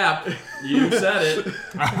 there's a cap. You said it.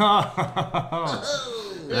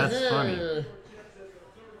 That's funny.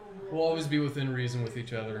 We'll always be within reason with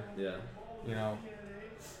each other. Yeah. You know,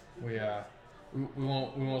 we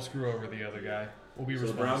won't screw over the other guy. We'll be So the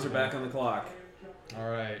responsible. Browns are back on the clock. All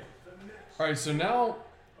right. So now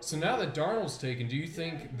that Darnold's taken, do you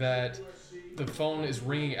think that the phone is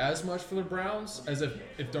ringing as much for the Browns as if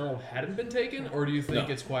Darnold hadn't been taken, or do you think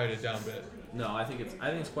No. it's quieted down a bit? No, I think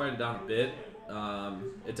it's quieted down a bit.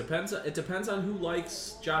 It depends on who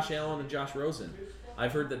likes Josh Allen and Josh Rosen.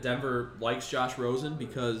 I've heard that Denver likes Josh Rosen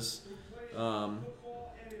because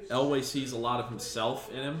Elway sees a lot of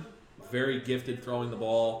himself in him. Very gifted throwing the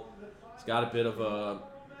ball. He's got a bit of a,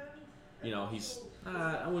 he's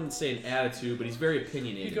I wouldn't say an attitude, but he's very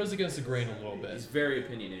opinionated. He goes against the grain a little bit. He's very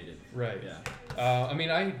opinionated. Right. Yeah.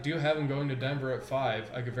 I do have him going to Denver at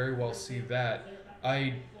 5. I could very well see that.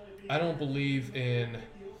 I don't believe in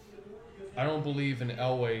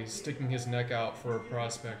Elway sticking his neck out for a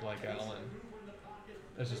prospect like Allen.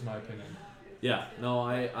 That's just my opinion. Yeah. No,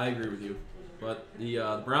 I agree with you. But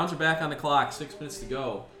the Browns are back on the clock. 6 minutes to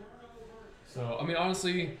go. So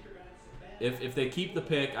honestly, If they keep the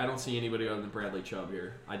pick, I don't see anybody other than Bradley Chubb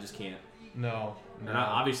here. I just can't. no.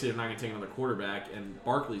 Obviously, they're not going to take another quarterback, and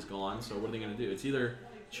Barkley's gone, so what are they going to do? It's either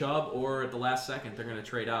Chubb or at the last second they're going to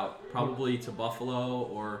trade out, probably to Buffalo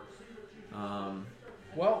or...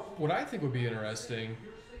 Well, what I think would be interesting,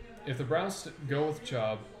 if the Browns go with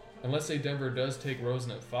Chubb, and let's say Denver does take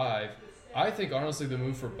Rosen at 5, I think honestly the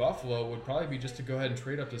move for Buffalo would probably be just to go ahead and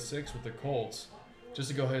trade up to 6 with the Colts, just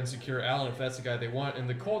to go ahead and secure Allen if that's the guy they want. And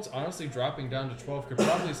the Colts, honestly, dropping down to 12 could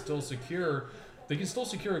probably still secure. They can still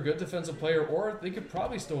secure a good defensive player, or they could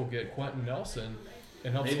probably still get Quentin Nelson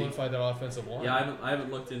and help Maybe. solidify that offensive line. Yeah, I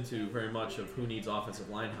haven't looked into very much of who needs offensive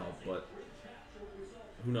line help, but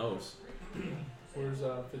who knows? Where's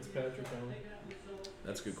Fitzpatrick on?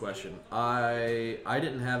 That's a good question. I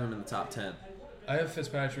didn't have him in the top 10. I have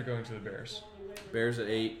Fitzpatrick going to the Bears. Bears at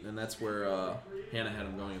 8, and that's where Hannah had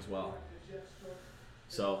him going as well.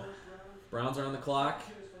 So, Browns are on the clock.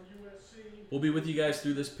 We'll be with you guys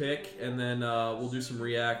through this pick, and then we'll do some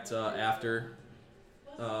react after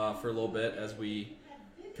for a little bit as we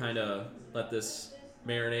kind of let this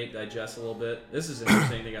marinate, digest a little bit. This is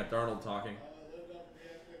interesting. They got Darnold talking.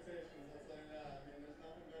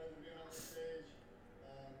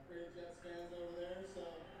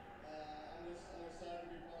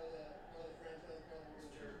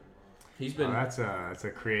 He's been. That's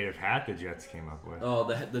a creative hat the Jets came up with. Oh,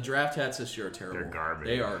 the draft hats this year are terrible. They're garbage.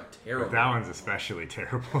 They are terrible. But that one's especially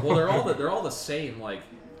terrible. Well, they're all the same like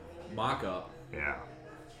mock-up. Yeah.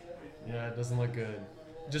 Yeah, it doesn't look good.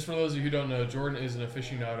 Just for those of you who don't know, Jordan is an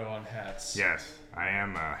aficionado on hats. Yes, I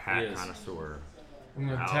am a He hat is. connoisseur. I'm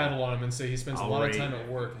going to I'll- tattle on him and say he spends a I'll lot rate- of time at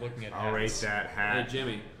work looking at I'll rate hats. that Hey, hat.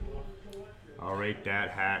 Jimmy. I'll rate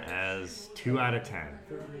that hat as 2 out of 10.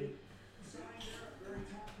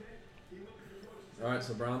 All right,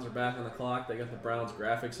 so Browns are back on the clock. They got the Browns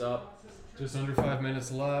graphics up. Just under 5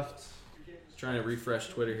 minutes left. Just trying to refresh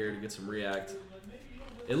Twitter here to get some react.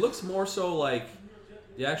 It looks more so like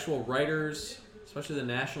the actual writers, especially the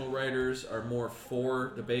national writers, are more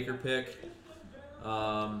for the Baker pick.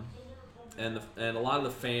 And a lot of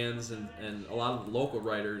the fans and a lot of the local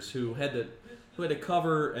writers who had to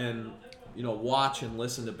cover and watch and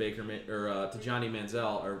listen to Baker to Johnny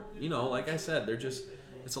Manziel are like I said,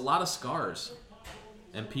 it's a lot of scars.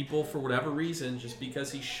 And people, for whatever reason, just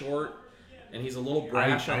because he's short and he's a little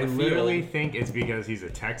brash I on the literally field. think it's because he's a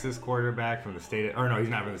Texas quarterback from the state of, or no, he's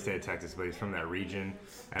not from the state of Texas, but he's from that region.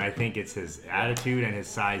 And I think it's his attitude and his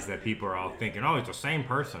size that people are all thinking, oh, he's the same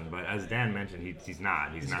person. But as Dan mentioned, he's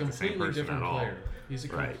not. He's not a the same completely person different at all. player. He's a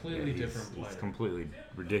completely he's- different player. It's completely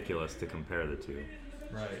ridiculous to compare the two.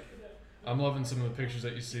 Right. I'm loving some of the pictures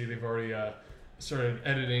that you see. They've already started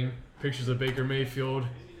editing pictures of Baker Mayfield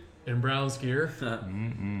in Browns gear.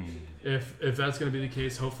 If that's going to be the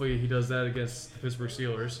case, hopefully he does that against the Pittsburgh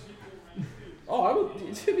Steelers. Oh, I would.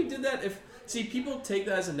 If he did that, people take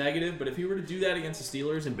that as a negative, but if he were to do that against the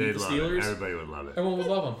Steelers and beat They'd the love Steelers, it. Everybody would love it. Everyone would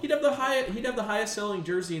love him. he'd have the highest selling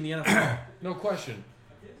jersey in the NFL. No question.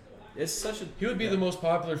 It's such a. He would be the most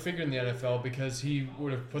popular figure in the NFL because he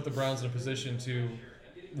would have put the Browns in a position to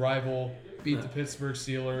rival, beat the Pittsburgh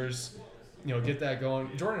Steelers, get that going.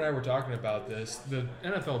 Jordan and I were talking about this. The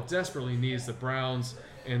NFL desperately needs the Browns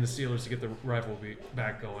and the Steelers to get the rivalry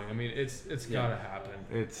back going. I mean, it's got to happen.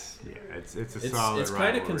 It's a solid. It's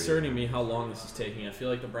kind of concerning me how long this is taking. I feel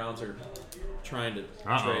like the Browns are trying to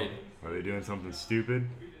trade. Are they doing something stupid?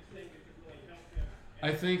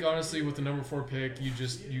 I think honestly, with the number 4 pick,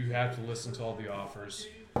 you have to listen to all the offers.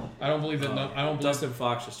 I don't believe that. I don't believe Dustin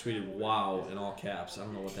Fox just tweeted "Wow" in all caps. I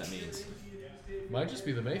don't know what that means. Might just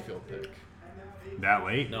be the Mayfield pick. That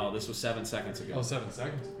late? No, this was 7 seconds ago. Oh, 7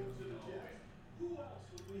 seconds.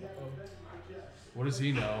 What does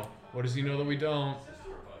he know? What does he know that we don't?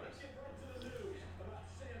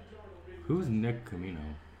 Who's Nick Camino?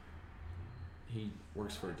 He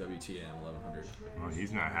works for WTN 1100. Oh,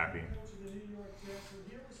 he's not happy.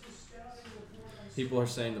 People are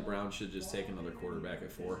saying the Browns should just take another quarterback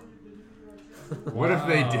at 4. What if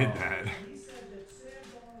they did that?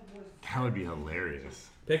 That would be hilarious.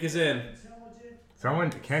 Pick is in.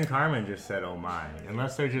 Ken Carman just said, "Oh my,"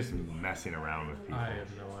 unless they're just messing around with people. I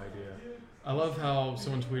have no idea. I love how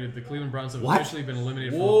someone tweeted the Cleveland Browns have What? officially been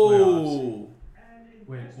eliminated from the playoffs. Whoa!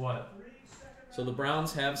 Wait, what? So the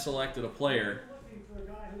Browns have selected a player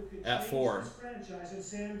at 4.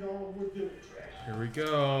 Here we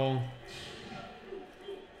go.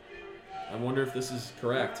 I wonder if this is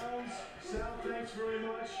correct. Sal, thanks very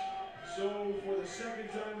much. So, for the second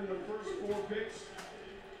time in the first 4 picks,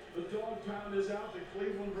 the dog pound is out. The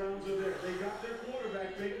Cleveland Browns are there. They got their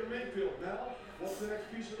quarterback, Baker Mayfield. Now, what's the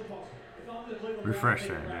next piece of the puzzle? If I'm the Cleveland Refresh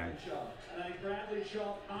Browns, that, man. And I think Bradley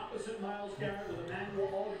Chubb opposite Myles Garrett with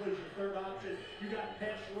Emmanuel Aldridge, your third option. You got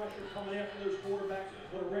pass rusher coming after those quarterbacks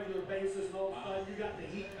on a regular basis, and all of a sudden you got the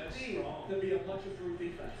Heat team to be a punch-through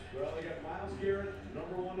defense. Well, they got Myles Garrett,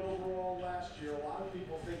 number 1 overall last year. A lot of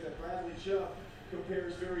people think that Bradley Chubb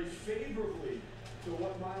compares very favorably to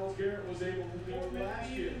what Myles Garrett was able to do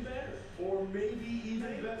last year. Or maybe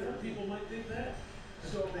even better. People might think that.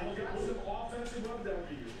 So they've got some offensive weapons.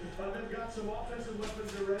 They've got some offensive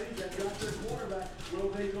weapons already. They've got their quarterback. Will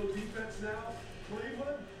they go defense now?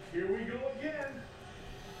 Cleveland, here we go again.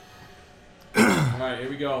 All right, here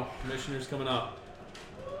we go. Commissioner's coming up.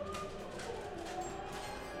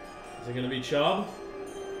 Is it going to be Chubb?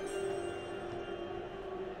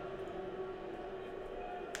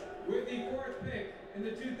 With the 4th pick in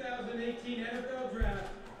the 2018 NFL Draft,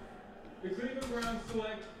 the Cleveland Browns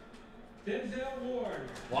select Denzel Ward.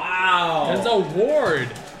 Wow. Denzel Ward.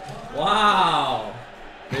 Wow.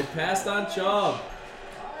 They passed on Chubb.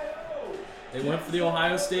 They went for the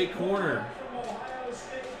Ohio State corner. From Ohio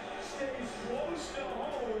State, stays close to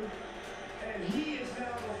home, and he is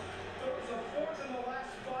now the 4th in the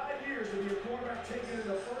last 5 years to be a quarterback taken in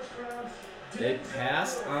the first round. They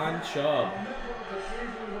passed on Chubb.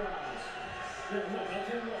 I'll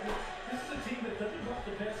tell you what, this is a team that doesn't block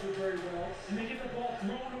the passer very well, and they get the ball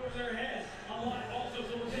thrown over their heads a lot also.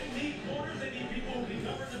 So when they need corners, they need people who can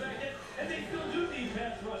cover the back end, and they still do need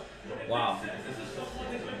pass rush. But it Wow. makes sense. This is someone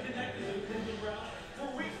that's been connected to the Cleveland Browns for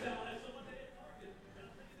weeks now, and it's someone they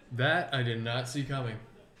target. That I did not see coming.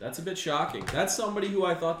 That's a bit shocking. That's somebody who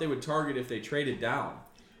I thought they would target if they traded down.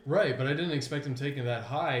 Right, but I didn't expect him taking that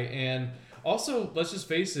high. And also, let's just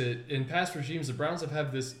face it, in past regimes, the Browns have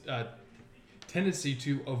had this tendency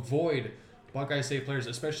to avoid Buckeye State players,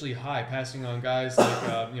 especially high, passing on guys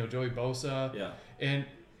like Joey Bosa. Yeah. And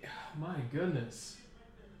my goodness,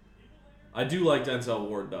 I do like Denzel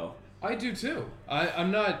Ward, though. I do too.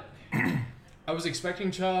 I'm not. I was expecting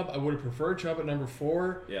Chubb. I would have preferred Chubb at number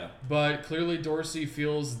 4. Yeah. But clearly, Dorsey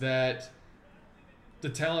feels that the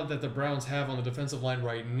talent that the Browns have on the defensive line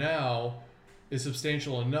right now is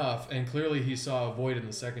substantial enough, and clearly he saw a void in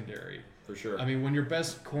the secondary. For sure. I mean, when your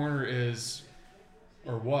best corner is,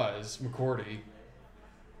 or was, McCourty,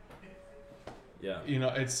 yeah.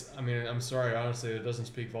 I'm sorry, honestly, it doesn't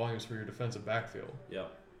speak volumes for your defensive backfield. Yep.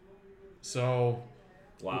 So,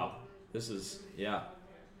 Wow. This is, yeah.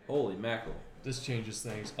 Holy mackerel. this changes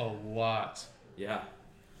things a lot. Yeah.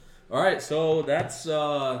 All right, so that's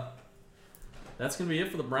going to be it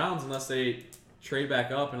for the Browns unless they trade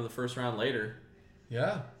back up into the first round later,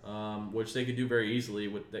 Yeah. which they could do very easily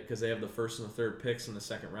because they have the first and the third picks in the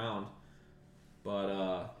second round.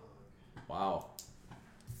 But, wow.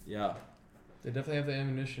 Yeah. They definitely have the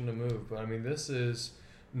ammunition to move, but I mean, this is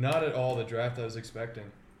not at all the draft I was expecting.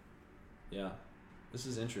 Yeah. This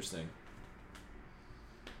is interesting.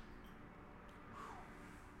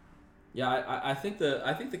 Yeah, I think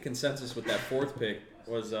the consensus with that 4th pick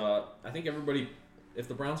was I think everybody, if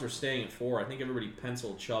the Browns are staying at 4, I think everybody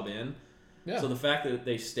penciled Chubb in. Yeah. So the fact that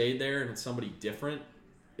they stayed there and it's somebody different,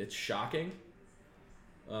 it's shocking.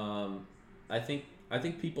 I think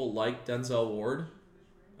people like Denzel Ward.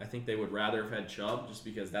 I think they would rather have had Chubb just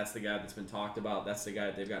because that's the guy that's been talked about. That's the guy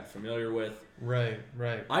that they've gotten familiar with. Right.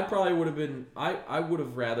 I probably would have been. I would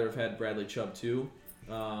have rather have had Bradley Chubb too,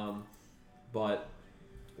 but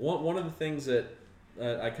one of the things that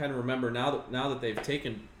I kind of remember now that they've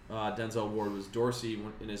taken Denzel Ward was Dorsey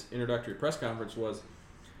in his introductory press conference was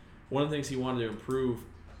one of the things he wanted to improve,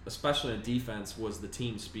 especially in defense, was the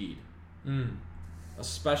team speed,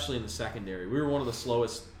 especially in the secondary. We were one of the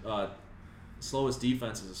slowest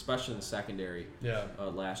defenses, especially in the secondary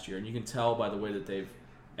last year, and you can tell by the way that they've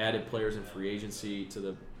added players in free agency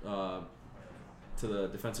to the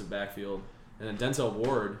defensive backfield, and then Denzel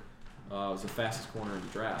Ward was the fastest corner in the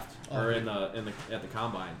draft at the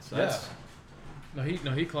combine. So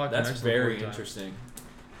he clocked. That's very interesting.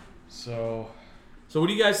 So what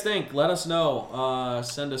do you guys think? Let us know.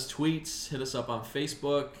 Send us tweets. Hit us up on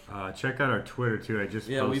Facebook. Check out our Twitter too. I just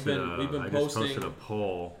posted a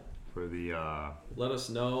poll for the. Let us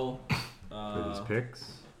know for these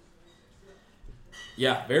picks.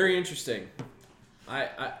 Yeah, very interesting.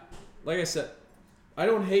 I like I said, I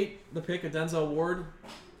don't hate the pick of Denzel Ward.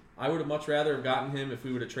 I would have much rather have gotten him if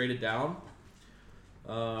we would have traded down.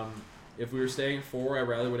 If we were staying at 4, I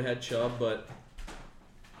rather would have had Chubb, but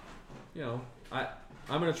I'm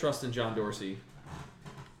going to trust in John Dorsey.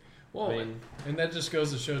 Well, and that just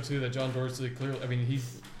goes to show too that John Dorsey he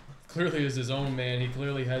clearly is his own man. He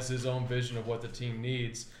clearly has his own vision of what the team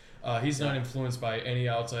needs. He's not influenced by any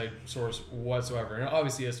outside source whatsoever. And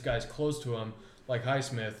obviously, he has guys close to him like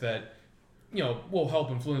Highsmith that will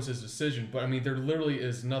help influence his decision. But there literally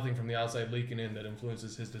is nothing from the outside leaking in that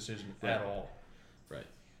influences his decision at all. Right.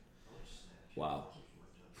 Wow.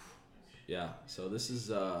 Yeah. So this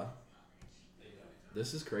is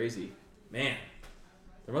crazy, man.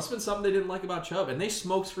 There must have been something they didn't like about Chubb, and they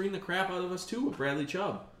smoke screened the crap out of us too with Bradley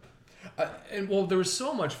Chubb. There was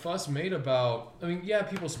so much fuss made about.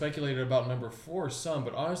 People speculated about number 4 some,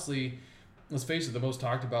 but honestly, let's face it, the most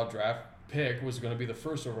talked about draft pick was going to be the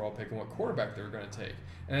first overall pick and what quarterback they were going to take.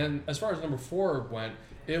 And as far as number 4 went,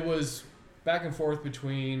 it was back and forth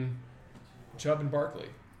between Chubb and Barkley.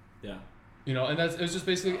 Yeah. And it was just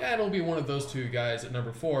basically, it'll be one of those two guys at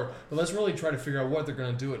number 4, but let's really try to figure out what they're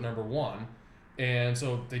going to do at number 1. And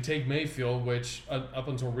so they take Mayfield, which up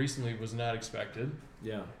until recently was not expected.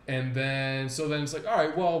 Yeah. And then it's like, all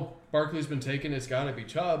right, well, Barkley's been taken, it's got to be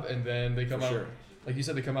Chubb, and then they come out, like you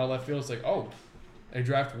said, they come out of left field. It's like, oh, they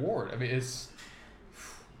draft Ward. It's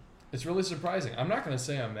really surprising. I'm not going to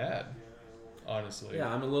say I'm mad, honestly.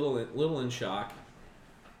 Yeah, I'm a little in shock.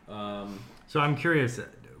 So I'm curious,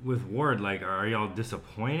 with Ward, are y'all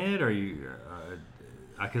disappointed? Are you?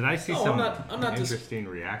 Because I see some interesting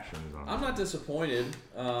reactions on. I'm not disappointed.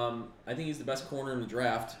 I think he's the best corner in the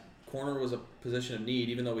draft. Corner was a position of need,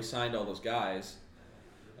 even though we signed all those guys,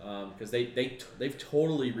 because they've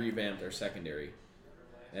totally revamped their secondary,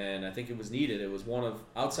 and I think it was needed. It was one of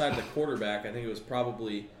outside the quarterback. I think it was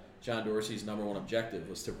probably John Dorsey's number one objective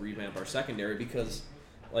was to revamp our secondary because,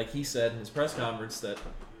 like he said in his press conference, that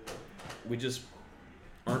we just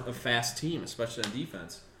aren't a fast team, especially on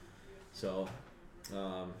defense. So,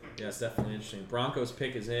 it's definitely interesting. Broncos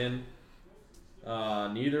pick is in.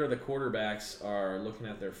 Neither of the quarterbacks are looking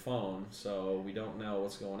at their phone, so we don't know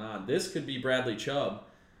what's going on. This could be Bradley Chubb,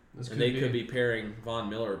 they could be pairing Von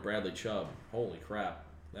Miller with Bradley Chubb. Holy crap,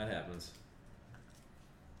 that happens.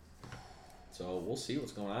 So we'll see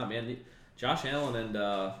what's going on, man. Josh Allen and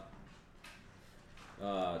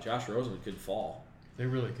Josh Rosen could fall. They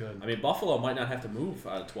really could. Buffalo might not have to move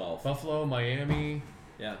out of 12. Buffalo, Miami.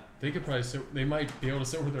 Yeah. They could probably sit, they might be able to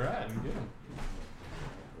sit where they're at and get them.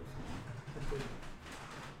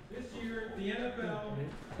 This year, the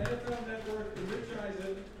NFL Network, the Rich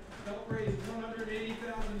Eisen, helped raise $180,000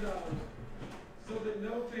 so that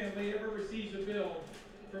no family ever receives a bill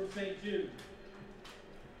from St. Jude.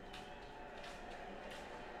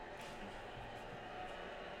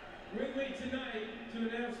 With me tonight to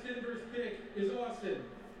announce Denver's pick is Austin,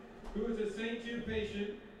 who is a St. Jude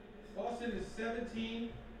patient. Austin is 17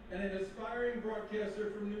 and an aspiring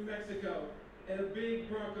broadcaster from New Mexico and a big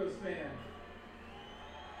Broncos fan.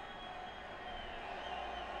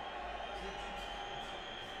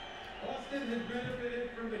 Austin has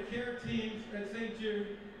benefited from the care teams at St.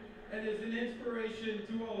 Jude and is an inspiration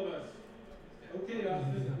to all of us. Okay,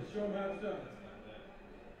 Austin, let's show them how it's done.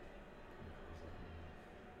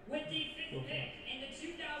 With the 5th pick in the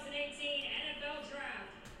 2018 NFL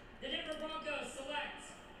Draft, the Denver Broncos select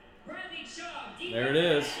Bradley Chubb. There it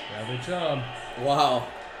is. Bradley Chubb. Wow.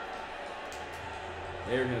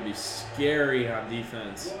 They're going to be scary on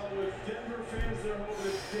defense. Well, with Denver fans, they're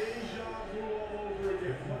over deja vu all over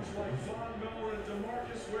again. Much like Von Miller and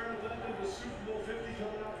DeMarcus Ware led to the Super Bowl 50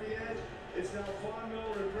 coming out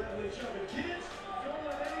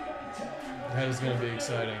That is going to be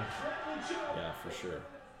exciting. Yeah, for sure.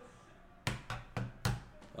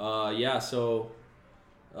 So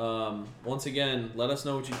once again, let us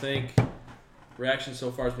know what you think. Reaction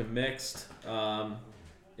so far has been mixed.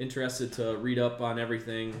 Interested to read up on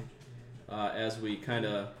everything as we kind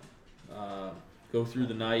of go through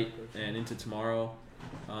the night and into tomorrow.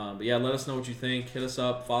 But yeah, let us know what you think. Hit us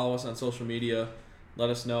up. Follow us on social media. Let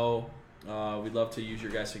us know. We'd love to use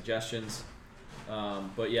your guys' suggestions.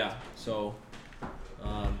 But yeah, so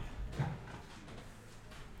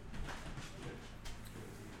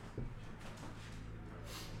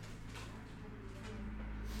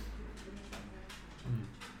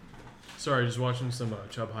sorry, just watching some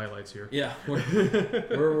Chubb highlights here. yeah,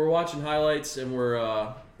 we're watching highlights and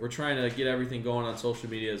we're trying to get everything going on social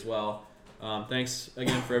media as well. Thanks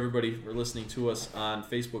again for everybody for listening to us on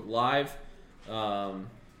Facebook Live.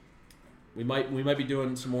 We might be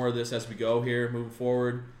doing some more of this as we go here moving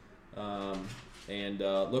forward. And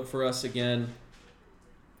look for us again.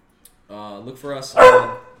 Look for us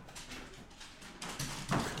on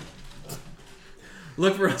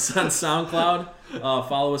SoundCloud.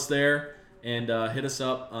 Follow us there and hit us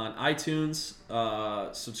up on iTunes.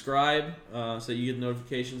 Subscribe so you get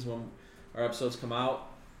notifications when our episodes come out.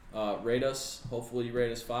 Rate us. Hopefully you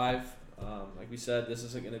rate us 5. Like we said, this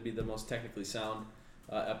isn't going to be the most technically sound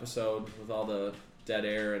episode with all the dead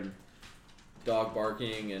air and dog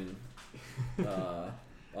barking and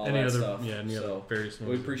all Any that other, stuff. yeah, any other various We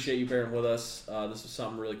noises. appreciate you bearing with us. This was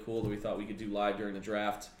something really cool that we thought we could do live during the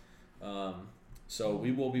draft. So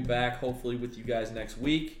we will be back hopefully with you guys next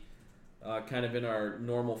week, kind of in our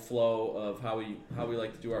normal flow of how we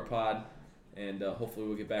like to do our pod, and hopefully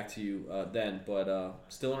we'll get back to you then. But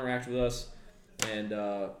still interact with us and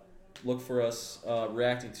look for us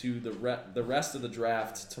reacting to the rest of the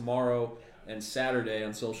draft tomorrow and Saturday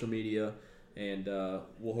on social media, and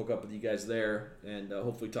we'll hook up with you guys there and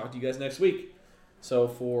hopefully talk to you guys next week. So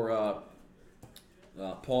for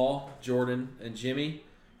Paul, Jordan, and Jimmy,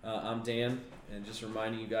 I'm Dan, and just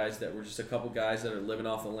reminding you guys that we're just a couple guys that are living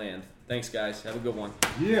off the land. Thanks, guys. Have a good one.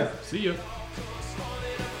 Yeah. See ya.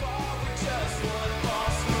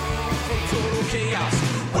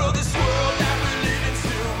 Chaos. Will this world